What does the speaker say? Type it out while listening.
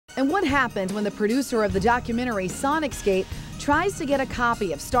And what happened when the producer of the documentary Sonicsgate tries to get a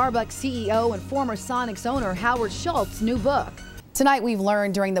copy of Starbucks CEO and former Sonics owner Howard Schultz's new book. Tonight, we've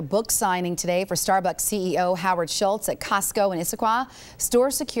learned during the book signing today for Starbucks CEO Howard Schultz at Costco in Issaquah, store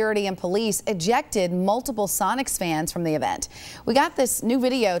security and police ejected multiple Sonics fans from the event. We got this new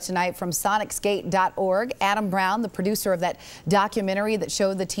video tonight from Sonicsgate.org. Adam Brown, the producer of that documentary that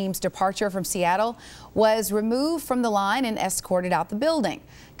showed the team's departure from Seattle, was removed from the line and escorted out the building.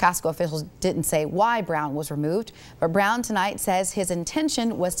 Costco officials didn't say why Brown was removed, but Brown tonight says his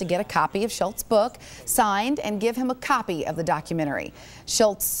intention was to get a copy of Schultz's book signed and give him a copy of the documentary.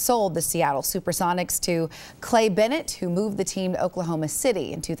 Schultz sold the Seattle Supersonics to Clay Bennett, who moved the team to Oklahoma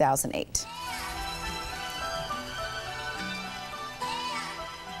City in 2008.